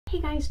Hey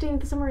guys, Jane at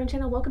the Summer Rain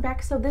channel, welcome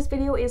back. So this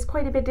video is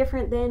quite a bit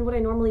different than what I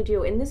normally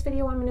do. In this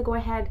video, I'm going to go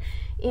ahead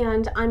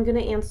and I'm going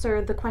to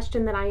answer the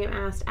question that I am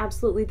asked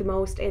absolutely the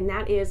most, and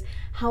that is,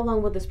 how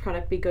long will this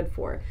product be good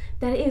for?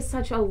 That is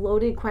such a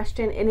loaded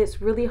question, and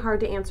it's really hard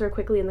to answer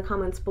quickly in the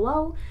comments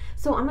below.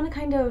 So I'm going to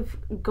kind of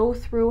go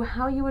through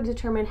how you would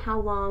determine how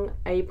long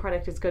a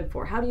product is good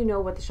for. How do you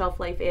know what the shelf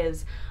life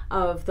is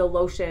of the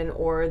lotion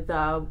or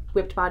the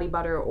whipped body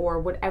butter or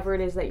whatever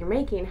it is that you're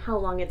making, how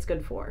long it's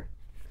good for?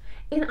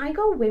 And I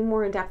go way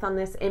more in depth on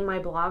this in my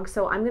blog,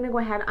 so I'm going to go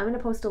ahead, I'm going to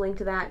post a link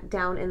to that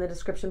down in the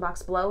description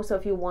box below. So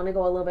if you want to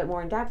go a little bit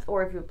more in depth,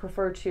 or if you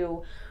prefer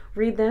to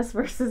read this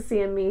versus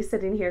seeing me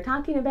sitting here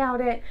talking about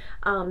it,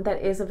 that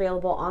is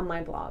available on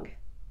my blog.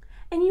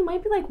 And you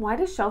might be like, why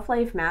does shelf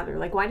life matter?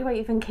 Like, why do I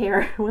even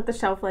care what the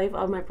shelf life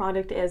of my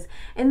product is?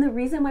 And the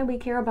reason why we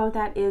care about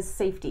that is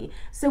safety.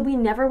 So we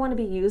never want to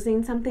be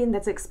using something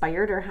that's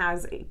expired or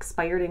has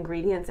expired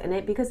ingredients in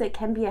it, because it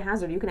can be a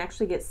hazard. You can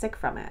actually get sick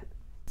from it.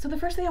 So the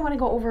first thing I want to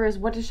go over is,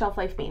 what does shelf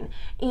life mean?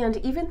 And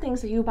even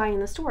things that you buy in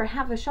the store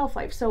have a shelf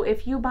life. So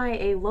if you buy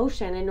a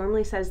lotion, it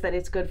normally says that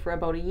it's good for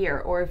about a year.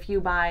 Or if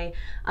you buy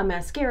a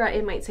mascara,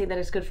 it might say that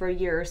it's good for a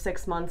year or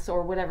 6 months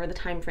or whatever the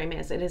time frame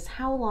is. It is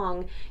how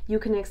long you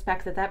can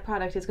expect that that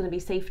product is going to be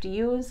safe to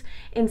use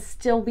and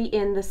still be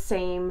in the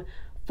same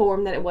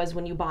form that it was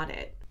when you bought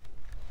it.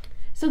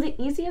 So the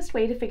easiest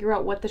way to figure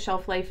out what the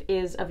shelf life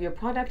is of your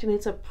product, and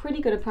it's a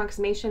pretty good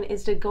approximation,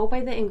 is to go by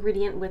the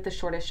ingredient with the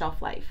shortest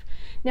shelf life.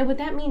 Now what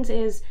that means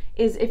is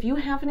if you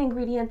have an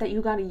ingredient that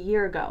you got a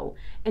year ago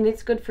and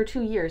it's good for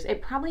 2 years,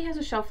 it probably has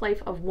a shelf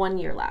life of 1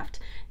 year left.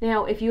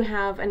 Now if you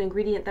have an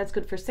ingredient that's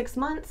good for 6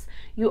 months,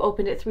 you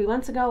opened it 3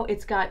 months ago,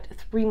 it's got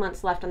 3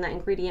 months left on that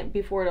ingredient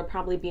before it'll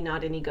probably be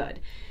not any good.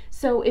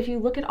 So if you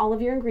look at all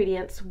of your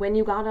ingredients, when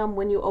you got them,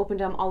 when you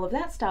opened them, all of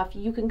that stuff,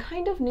 you can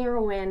kind of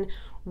narrow in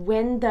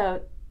when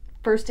the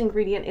first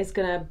ingredient is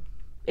gonna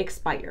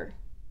expire.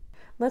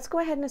 Let's go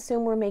ahead and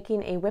assume we're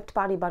making a whipped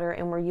body butter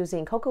and we're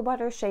using cocoa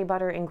butter, shea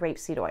butter, and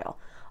grapeseed oil.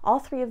 All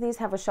three of these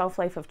have a shelf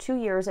life of 2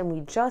 years and we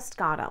just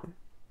got them.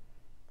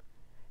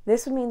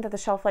 This would mean that the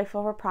shelf life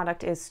of our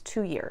product is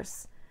 2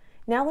 years.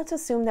 Now let's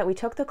assume that we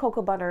took the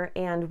cocoa butter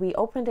and we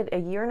opened it a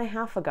year and a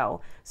half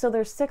ago, so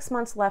there's 6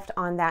 months left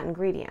on that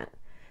ingredient.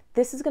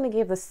 This is going to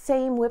give the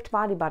same whipped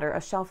body butter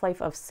a shelf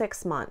life of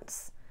 6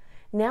 months.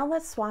 Now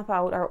let's swap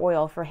out our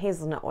oil for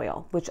hazelnut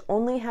oil, which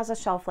only has a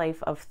shelf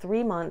life of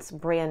 3 months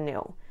brand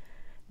new.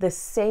 The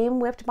same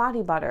whipped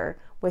body butter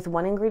with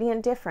one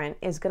ingredient different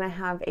is going to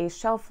have a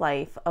shelf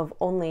life of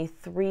only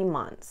 3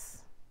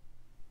 months.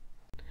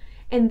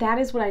 And that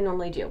is what I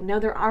normally do. Now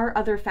there are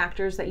other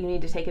factors that you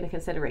need to take into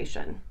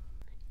consideration.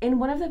 And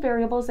one of the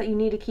variables that you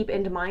need to keep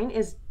into mind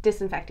is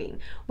disinfecting.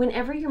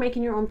 Whenever you're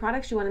making your own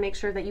products, you want to make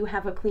sure that you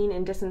have a clean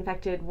and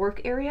disinfected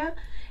work area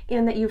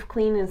and that you've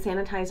cleaned and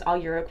sanitized all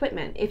your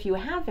equipment. If you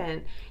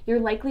haven't, you're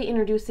likely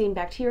introducing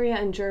bacteria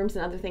and germs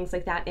and other things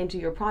like that into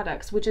your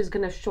products, which is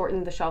going to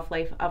shorten the shelf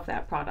life of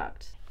that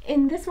product.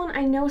 In this one,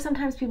 I know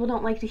sometimes people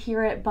don't like to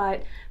hear it,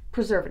 but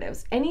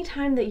preservatives.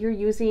 Anytime that you're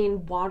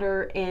using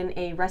water in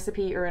a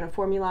recipe or in a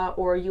formula,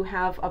 or you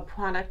have a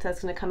product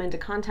that's going to come into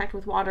contact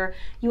with water,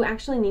 you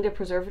actually need a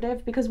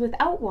preservative, because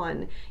without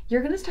one,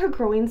 you're going to start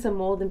growing some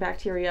mold and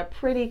bacteria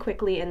pretty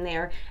quickly in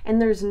there,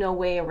 and there's no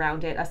way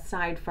around it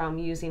aside from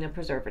using a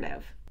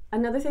preservative.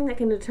 Another thing that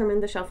can determine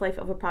the shelf life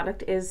of a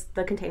product is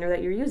the container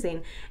that you're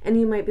using. And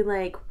you might be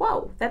like,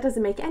 whoa, that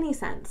doesn't make any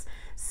sense.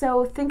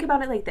 So think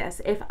about it like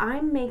this. If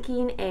I'm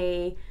making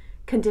a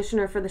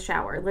conditioner for the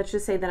shower, let's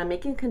just say that I'm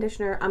making a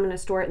conditioner, I'm going to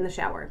store it in the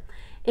shower.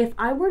 If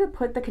I were to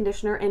put the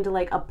conditioner into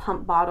like a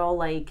pump bottle,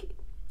 like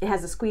it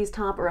has a squeeze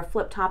top or a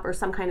flip top or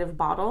some kind of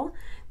bottle,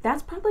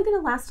 that's probably going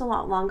to last a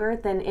lot longer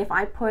than if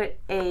I put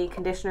a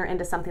conditioner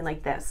into something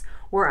like this,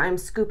 where I'm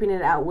scooping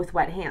it out with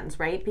wet hands,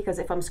 right? Because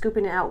if I'm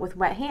scooping it out with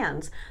wet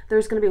hands,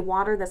 there's going to be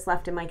water that's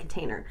left in my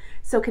container.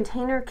 So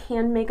container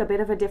can make a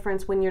bit of a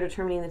difference when you're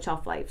determining the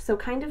shelf life. So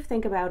kind of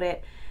think about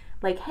it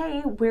like, hey,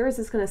 where is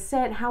this going to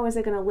sit? How is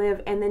it going to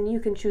live? And then you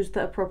can choose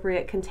the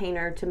appropriate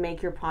container to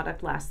make your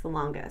product last the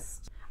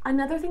longest.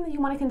 Another thing that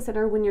you want to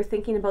consider when you're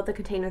thinking about the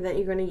container that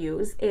you're going to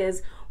use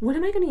is, what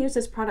am I going to use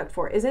this product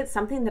for? Is it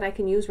something that I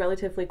can use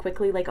relatively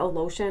quickly, like a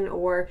lotion,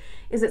 or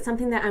is it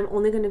something that I'm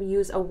only going to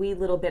use a wee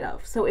little bit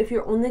of? So if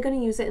you're only going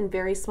to use it in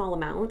very small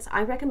amounts,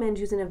 I recommend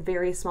using a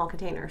very small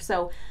container.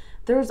 So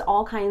there's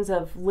all kinds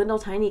of little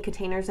tiny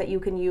containers that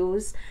you can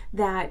use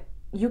that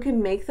you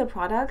can make the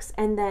products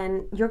and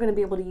then you're going to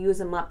be able to use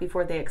them up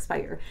before they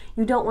expire.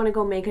 You don't want to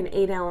go make an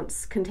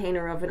 8-ounce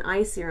container of an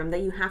eye serum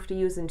that you have to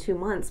use in 2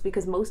 months,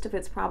 because most of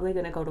it's probably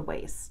going to go to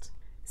waste.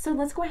 So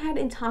let's go ahead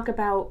and talk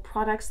about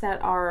products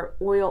that are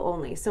oil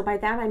only. So by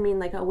that I mean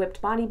like a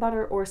whipped body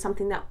butter or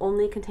something that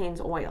only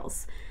contains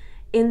oils.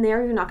 In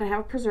there, you're not going to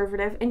have a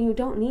preservative, and you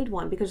don't need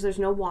one because there's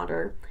no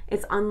water.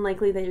 It's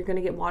unlikely that you're going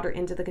to get water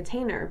into the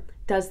container.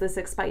 Does this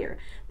expire?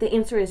 The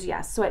answer is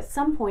yes. So at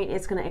some point,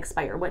 it's going to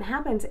expire. What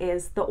happens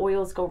is the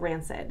oils go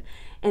rancid,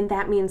 and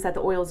that means that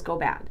the oils go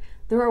bad.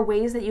 There are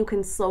ways that you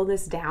can slow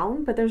this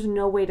down, but there's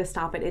no way to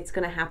stop it. It's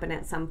going to happen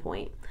at some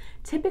point.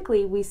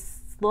 Typically, we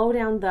slow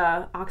down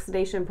the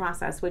oxidation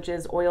process, which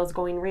is oils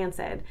going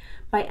rancid,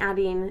 by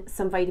adding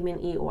some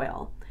vitamin E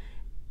oil.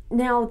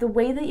 Now, the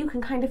way that you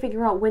can kind of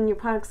figure out when your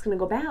product's going to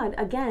go bad,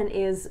 again,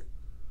 is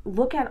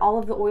look at all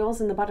of the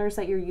oils and the butters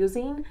that you're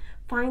using,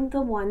 find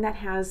the one that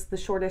has the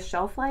shortest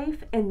shelf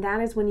life, and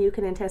that is when you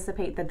can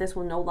anticipate that this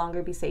will no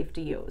longer be safe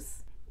to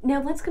use. Now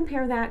let's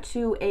compare that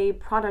to a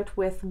product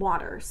with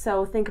water.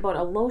 So think about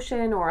a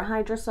lotion or a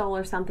hydrosol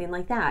or something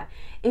like that.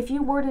 If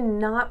you were to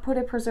not put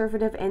a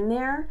preservative in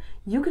there,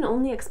 you can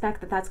only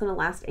expect that that's going to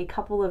last a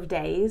couple of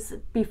days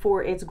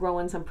before it's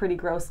growing some pretty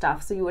gross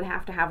stuff, so you would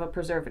have to have a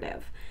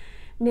preservative.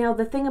 Now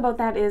the thing about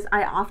that is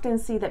I often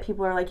see that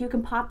people are like, you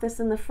can pop this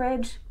in the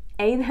fridge.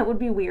 That would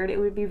be weird. It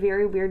would be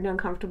very weird and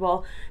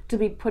uncomfortable to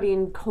be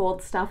putting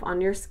cold stuff on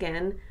your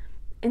skin.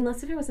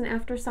 Unless if it was an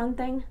after sun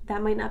thing,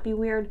 that might not be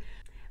weird.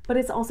 But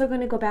it's also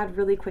going to go bad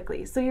really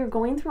quickly. So you're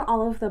going through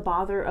all of the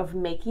bother of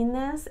making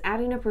this.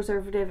 Adding a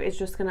preservative is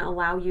just going to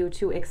allow you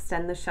to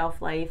extend the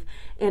shelf life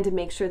and to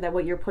make sure that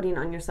what you're putting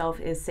on yourself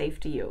is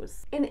safe to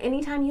use. And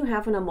anytime you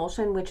have an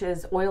emulsion, which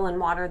is oil and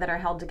water that are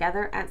held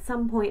together, at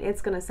some point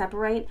it's going to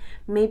separate.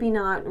 Maybe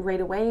not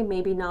right away,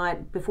 maybe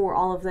not before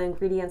all of the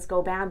ingredients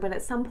go bad, but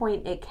at some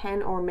point it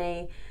can or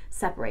may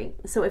separate.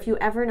 So if you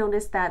ever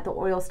notice that the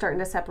oil is starting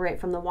to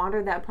separate from the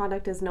water, that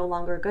product is no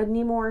longer good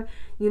anymore.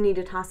 You need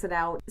to toss it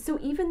out. So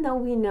even though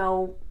we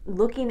know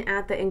looking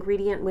at the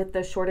ingredient with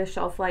the shortest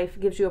shelf life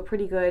gives you a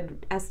pretty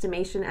good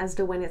estimation as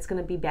to when it's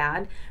going to be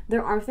bad,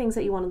 there are things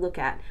that you want to look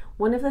at.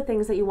 One of the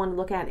things that you want to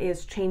look at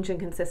is change in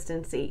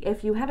consistency.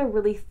 If you had a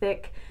really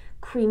thick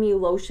creamy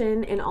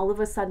lotion and all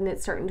of a sudden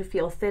it's starting to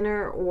feel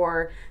thinner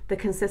or the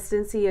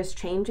consistency is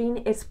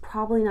changing, it's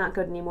probably not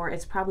good anymore.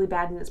 It's probably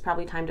bad and it's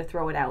probably time to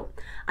throw it out.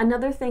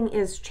 Another thing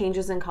is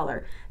changes in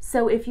color.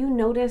 So if you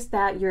notice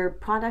that your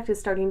product is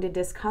starting to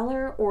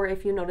discolor, or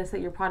if you notice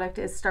that your product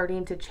is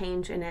starting to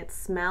change in its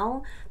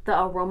smell,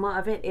 the aroma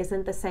of it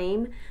isn't the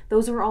same,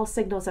 those are all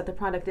signals that the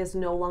product is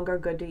no longer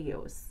good to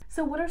use.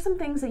 So what are some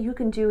things that you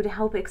can do to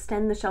help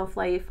extend the shelf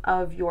life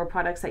of your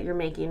products that you're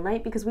making,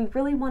 right? Because we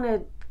really want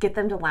to get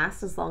them to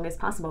last as long as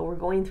possible. We're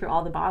going through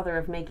all the bother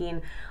of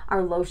making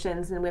our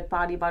lotions and with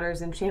body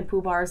butters and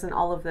shampoo bars and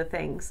all of the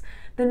things.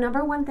 The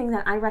number one thing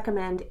that I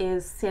recommend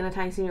is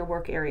sanitizing your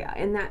work area.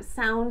 And that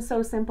sounds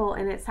so simple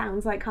and it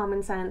sounds like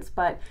common sense,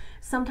 but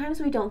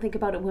sometimes we don't think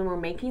about it when we're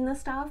making the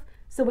stuff.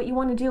 So what you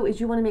want to do is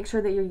you want to make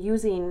sure that you're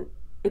using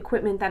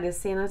equipment that is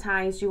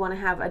sanitized. You want to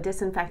have a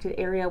disinfected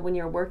area when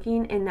you're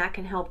working, and that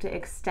can help to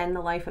extend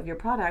the life of your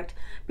product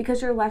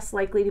because you're less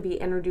likely to be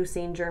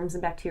introducing germs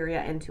and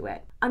bacteria into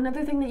it.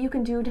 Another thing that you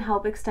can do to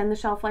help extend the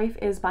shelf life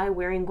is by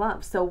wearing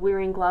gloves. So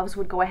wearing gloves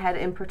would go ahead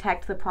and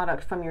protect the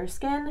product from your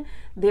skin,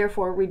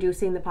 therefore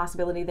reducing the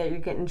possibility that you're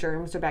getting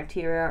germs or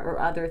bacteria or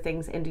other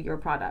things into your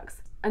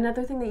products.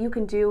 Another thing that you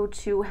can do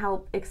to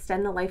help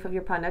extend the life of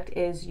your product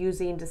is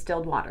using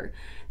distilled water.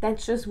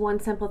 That's just one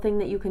simple thing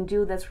that you can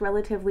do that's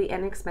relatively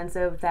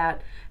inexpensive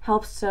that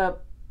helps to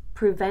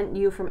prevent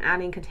you from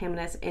adding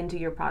contaminants into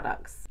your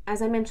products.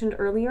 As I mentioned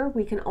earlier,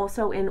 we can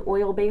also, in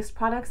oil-based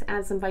products,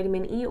 add some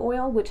vitamin E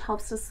oil, which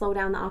helps to slow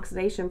down the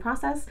oxidation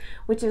process,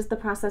 which is the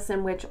process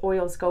in which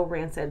oils go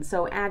rancid.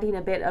 So adding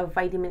a bit of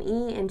vitamin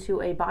E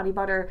into a body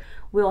butter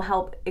will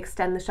help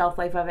extend the shelf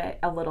life of it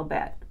a little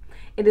bit.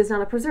 It is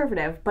not a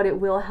preservative, but it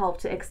will help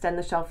to extend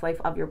the shelf life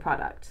of your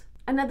product.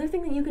 Another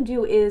thing that you can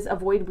do is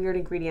avoid weird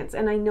ingredients.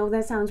 And I know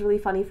that sounds really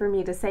funny for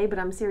me to say, but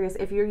I'm serious.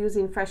 If you're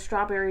using fresh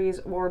strawberries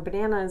or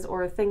bananas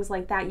or things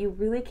like that, you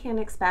really can't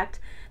expect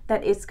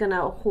that it's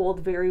gonna hold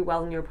very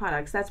well in your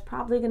products. That's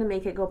probably gonna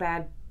make it go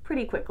bad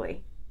pretty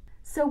quickly.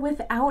 So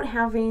without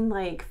having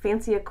like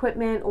fancy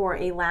equipment or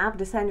a lab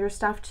to send your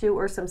stuff to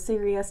or some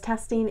serious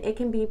testing, it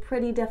can be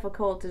pretty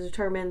difficult to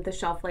determine the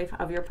shelf life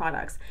of your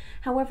products.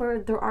 However,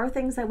 there are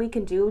things that we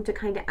can do to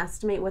kind of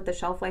estimate what the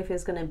shelf life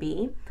is going to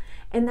be.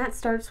 And that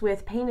starts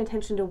with paying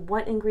attention to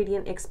what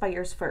ingredient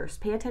expires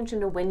first. Pay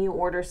attention to when you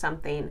order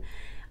something.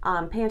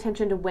 Pay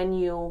attention to when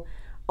you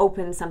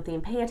open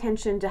something. Pay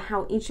attention to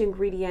how each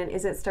ingredient,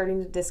 is it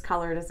starting to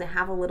discolor? Does it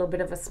have a little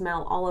bit of a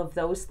smell? All of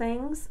those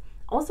things.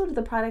 Also to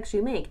the products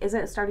you make, is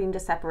it starting to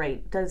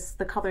separate? Does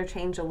the color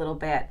change a little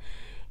bit?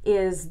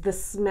 Is the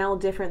smell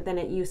different than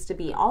it used to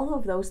be? All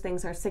of those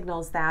things are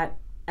signals that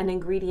an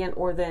ingredient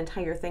or the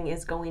entire thing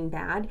is going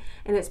bad,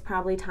 and it's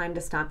probably time to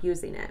stop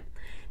using it.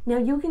 Now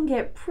you can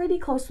get pretty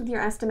close with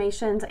your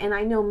estimations, and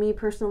I know me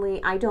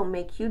personally, I don't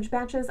make huge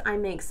batches. I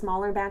make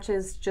smaller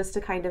batches just to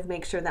kind of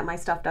make sure that my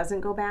stuff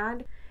doesn't go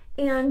bad.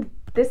 And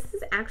this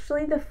is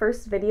actually the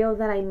first video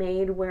that I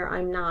made where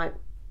I'm not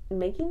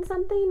making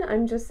something.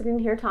 I'm just sitting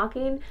here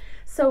talking.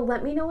 So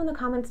let me know in the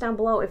comments down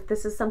below if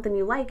this is something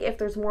you like, if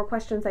there's more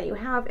questions that you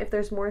have, if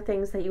there's more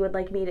things that you would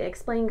like me to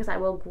explain, because I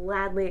will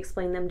gladly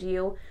explain them to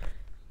you.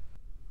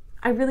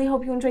 I really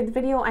hope you enjoyed the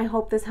video. I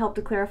hope this helped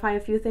to clarify a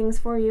few things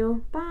for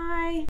you. Bye!